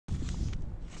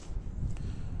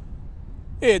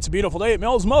It's a beautiful day at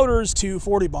Mills Motors,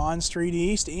 240 Bond Street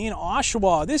East in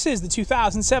Oshawa. This is the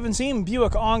 2017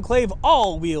 Buick Enclave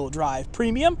all-wheel drive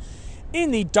premium in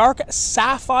the dark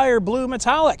sapphire blue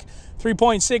metallic.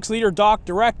 3.6-liter Dock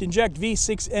direct inject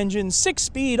V6 engine,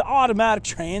 6-speed automatic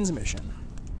transmission.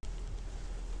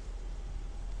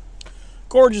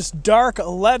 Gorgeous dark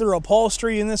leather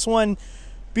upholstery in this one.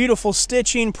 Beautiful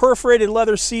stitching, perforated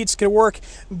leather seats can work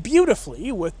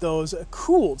beautifully with those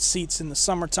cooled seats in the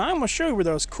summertime. We'll show you where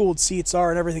those cooled seats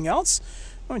are and everything else.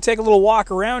 Let me take a little walk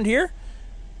around here.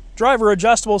 Driver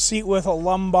adjustable seat with a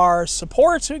lumbar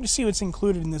support, so you can see what's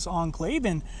included in this Enclave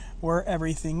and where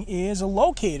everything is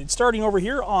located. Starting over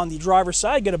here on the driver's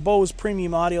side, get a Bose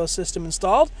premium audio system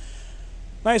installed.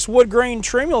 Nice wood grain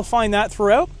trim, you'll find that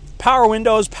throughout. Power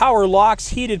windows, power locks,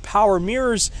 heated power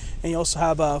mirrors, and you also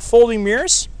have folding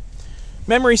mirrors,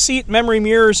 memory seat, memory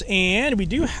mirrors, and we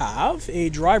do have a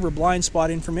driver blind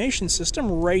spot information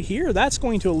system right here. That's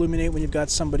going to illuminate when you've got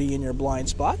somebody in your blind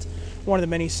spot. One of the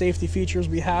many safety features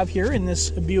we have here in this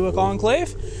Buick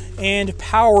Enclave. And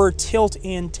power tilt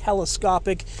and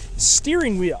telescopic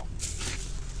steering wheel.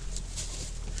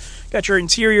 Got your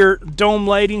interior dome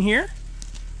lighting here.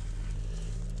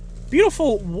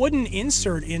 Beautiful wooden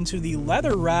insert into the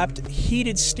leather-wrapped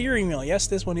heated steering wheel. Yes,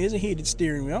 this one is a heated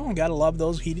steering wheel. You gotta love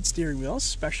those heated steering wheels,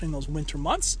 especially in those winter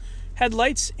months.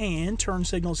 Headlights and turn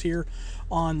signals here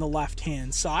on the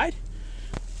left-hand side.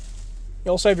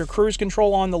 You also have your cruise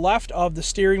control on the left of the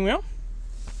steering wheel.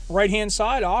 Right-hand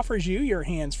side offers you your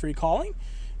hands-free calling.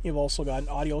 You've also got an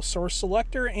audio source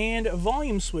selector and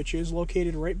volume switches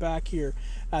located right back here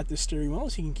at the steering wheel,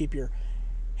 so you can keep your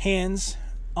hands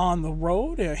on the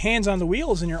road, hands on the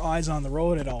wheels and your eyes on the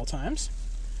road at all times.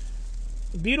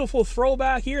 Beautiful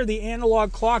throwback here, the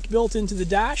analog clock built into the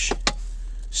dash.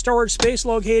 Storage space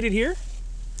located here.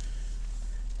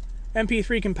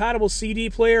 MP3 compatible CD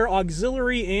player,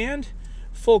 auxiliary, and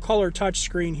full color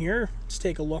touchscreen here. Let's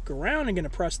take a look around. I'm going to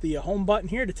press the home button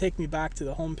here to take me back to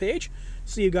the home page.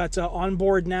 So you've got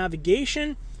onboard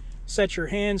navigation. Set your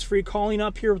hands-free calling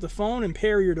up here with the phone and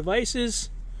pair your devices.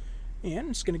 And I'm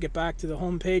just going to get back to the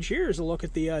home page here. Here's a look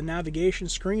at the navigation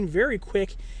screen. Very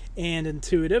quick and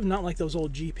intuitive, not like those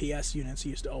old GPS units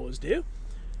used to always do.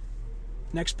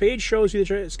 Next page shows you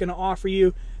that it's going to offer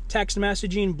you text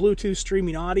messaging, Bluetooth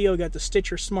streaming audio. You got the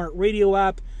Stitcher Smart Radio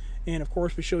app, and of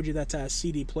course we showed you that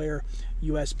CD player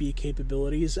USB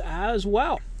capabilities as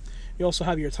well. You also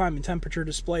have your time and temperature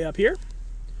display up here.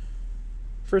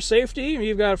 For safety,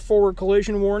 you've got forward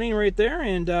collision warning right there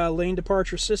and lane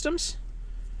departure systems.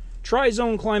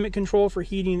 Tri-zone climate control for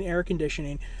heating and air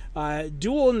conditioning.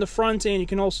 Dual in the front, and you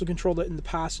can also control it in the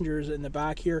passengers in the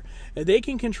back here. They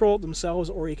can control it themselves,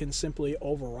 or you can simply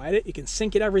override it. You can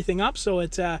sync it everything up so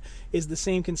it is the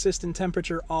same consistent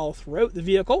temperature all throughout the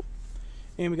vehicle.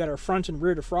 And we got our front and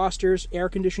rear defrosters, air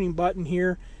conditioning button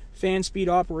here, fan speed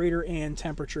operator, and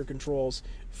temperature controls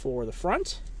for the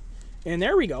front. And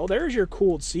there we go. There's your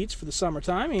cooled seats for the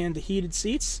summertime and the heated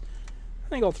seats.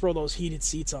 I think I'll throw those heated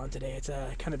seats on today. It's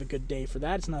kind of a good day for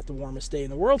that. It's not the warmest day in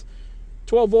the world.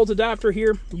 12-volt adapter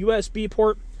here, USB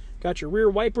port. Got your rear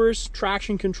wipers,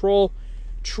 traction control,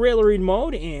 trailering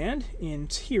mode, and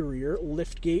interior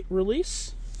liftgate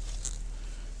release.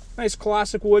 Nice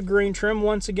classic wood grain trim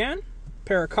once again.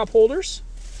 Pair of cup holders.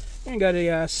 And got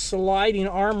a sliding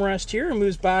armrest here. It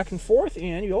moves back and forth.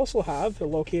 And you also have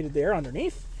located there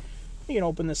underneath. You can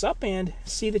open this up and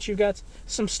see that you've got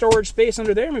some storage space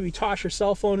under there. Maybe toss your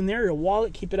cell phone in there, your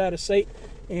wallet, keep it out of sight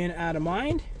and out of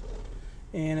mind.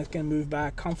 And it's going to move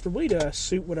back comfortably to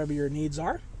suit whatever your needs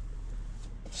are.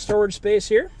 Storage space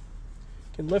here.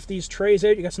 You can lift these trays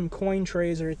out. You got some coin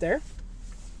trays right there.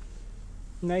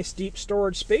 Nice deep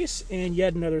storage space, and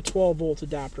yet another 12-volt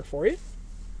adapter for you.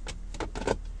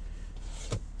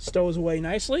 Stows away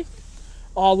nicely.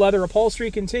 All leather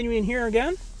upholstery continuing here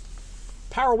again.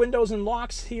 Power windows and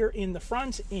locks here in the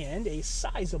front, and a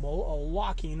sizable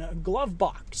locking glove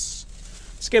box.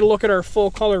 Let's get a look at our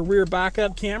full color rear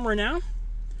backup camera now.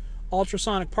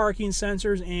 Ultrasonic parking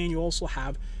sensors, and you also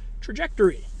have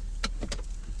trajectory.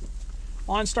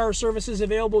 OnStar services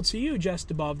available to you just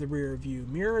above the rear view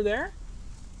mirror there.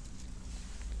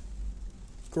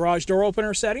 Garage door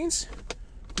opener settings,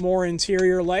 more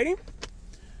interior lighting,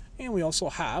 and we also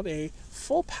have a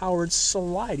full-powered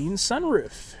sliding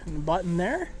sunroof. And the button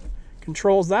there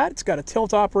controls that. It's got a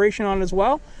tilt operation on it as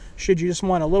well. Should you just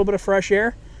want a little bit of fresh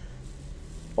air,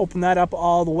 open that up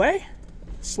all the way.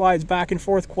 Slides back and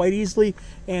forth quite easily,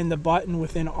 and the button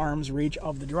within arm's reach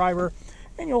of the driver.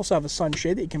 And you also have a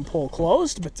sunshade that you can pull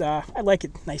closed, but I like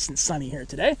it nice and sunny here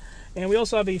today. And we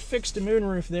also have a fixed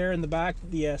moonroof there in the back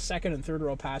the second and third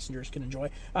row passengers can enjoy.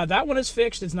 That one is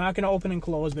fixed. It's not going to open and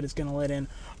close, but it's going to let in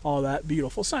all that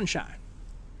beautiful sunshine.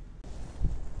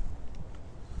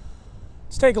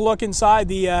 Let's take a look inside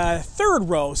the third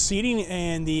row seating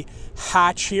and the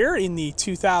hatch here in the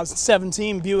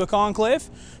 2017 Buick Enclave.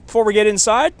 Before we get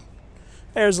inside,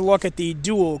 there's a look at the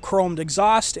dual chromed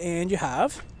exhaust, and you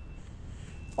have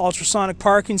ultrasonic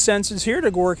parking sensors here to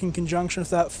work in conjunction with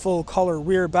that full color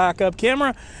rear backup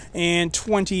camera, and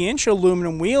 20-inch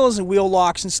aluminum wheels and wheel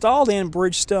locks installed, and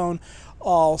Bridgestone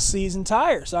all-season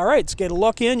tires. All right, let's get a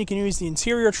look in. You can use the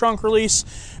interior trunk release.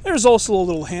 There's also a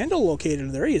little handle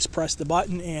located there. You just press the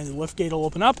button and the liftgate will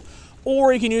open up,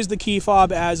 or you can use the key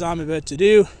fob as I'm about to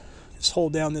do. Just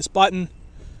hold down this button,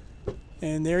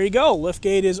 and there you go.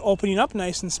 Liftgate is opening up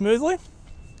nice and smoothly.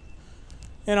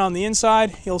 And on the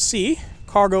inside, you'll see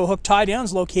cargo hook tie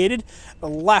downs located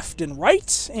left and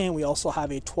right, and we also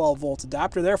have a 12-volt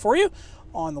adapter there for you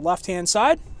on the left-hand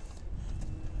side.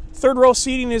 Third row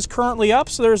seating is currently up,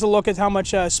 so there's a look at how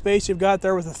much space you've got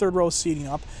there with the third row seating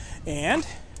up, and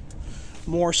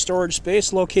more storage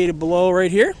space located below right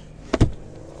here.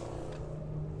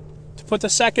 To put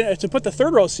the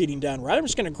third row seating down, right, I'm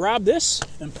just going to grab this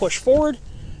and push forward,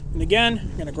 and again,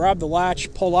 I'm going to grab the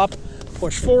latch, pull up,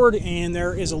 push forward, and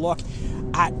there is a look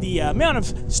at the amount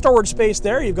of storage space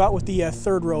there you've got with the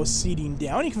third row seating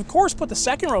down. You can of course put the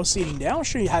second row seating down. I'll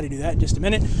show you how to do that in just a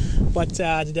minute, but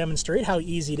to demonstrate how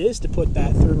easy it is to put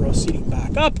that third row seating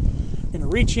back up, I'm going to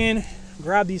reach in,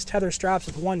 grab these tether straps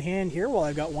with one hand here while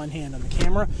I've got one hand on the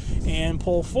camera, and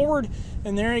pull forward,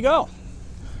 and there you go.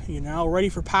 You're now ready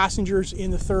for passengers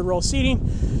in the third row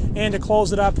seating. And to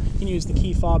close it up, you can use the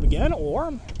key fob again,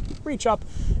 or reach up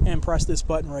and press this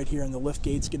button right here, and the lift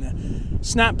gate's going to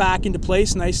snap back into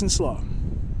place nice and slow.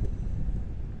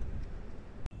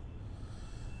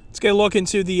 Let's get a look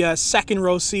into the second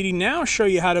row seating now, show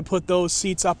you how to put those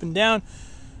seats up and down.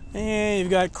 And you've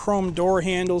got chrome door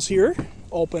handles here,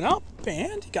 open up,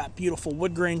 and you got beautiful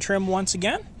wood grain trim once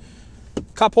again.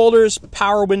 Cup holders,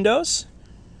 power windows,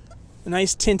 a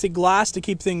nice tinted glass to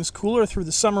keep things cooler through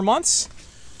the summer months.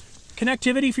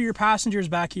 Connectivity for your passengers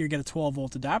back here, you get a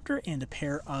 12-volt adapter and a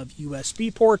pair of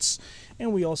USB ports.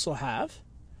 And we also have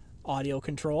audio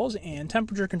controls and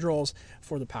temperature controls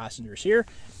for the passengers here.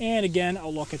 And again, a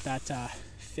look at that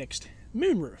fixed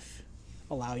moonroof,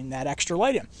 allowing that extra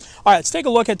light in. All right, let's take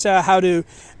a look at how to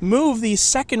move the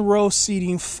second row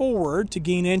seating forward to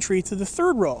gain entry to the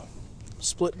third row.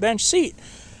 Split bench seat.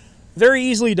 Very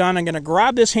easily done. I'm going to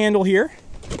grab this handle here,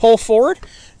 pull forward.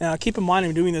 Now keep in mind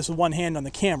I'm doing this with one hand on the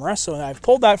camera, so I've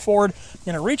pulled that forward. I'm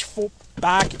going to reach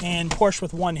back and push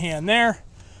with one hand there,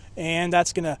 and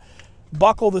that's going to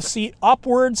buckle the seat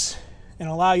upwards and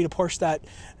allow you to push that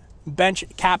bench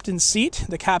captain's seat,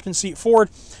 the captain's seat forward,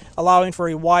 allowing for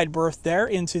a wide berth there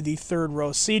into the third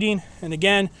row seating. And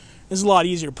again, this is a lot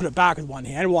easier to put it back with one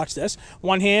hand. Watch this.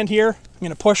 One hand here, I'm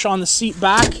going to push on the seat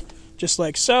back just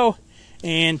like so,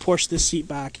 and push this seat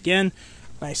back again.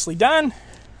 Nicely done.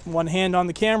 One hand on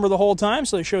the camera the whole time,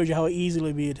 so it shows you how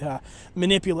easily it to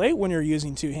manipulate when you're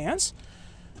using two hands.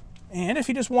 And if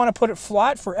you just want to put it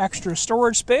flat for extra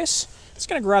storage space, it's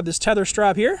going to grab this tether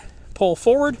strap here, pull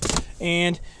forward,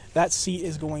 and that seat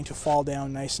is going to fall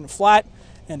down nice and flat.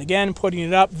 And again, putting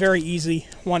it up very easy.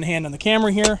 One hand on the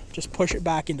camera here, just push it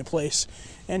back into place.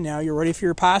 And now you're ready for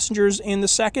your passengers in the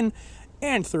second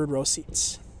and third row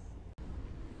seats.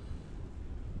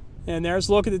 And there's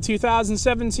a look at the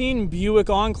 2017 Buick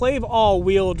Enclave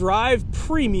all-wheel drive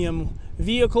premium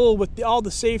vehicle with all the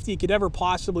safety you could ever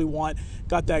possibly want.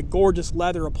 Got that gorgeous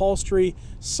leather upholstery,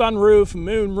 sunroof,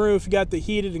 moonroof, you got the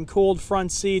heated and cooled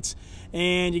front seats,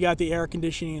 and you got the air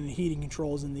conditioning and heating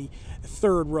controls in the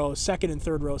third row, second and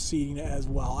third row seating as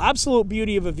well. Absolute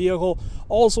beauty of a vehicle,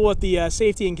 also with the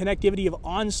safety and connectivity of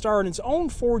OnStar and its own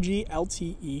 4G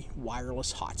LTE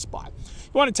wireless hotspot.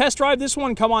 You want to test drive this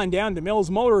one? Come on down to Mills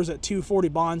Motors at 240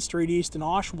 Bond Street East in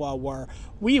Oshawa, where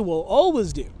we will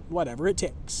always do whatever it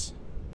takes.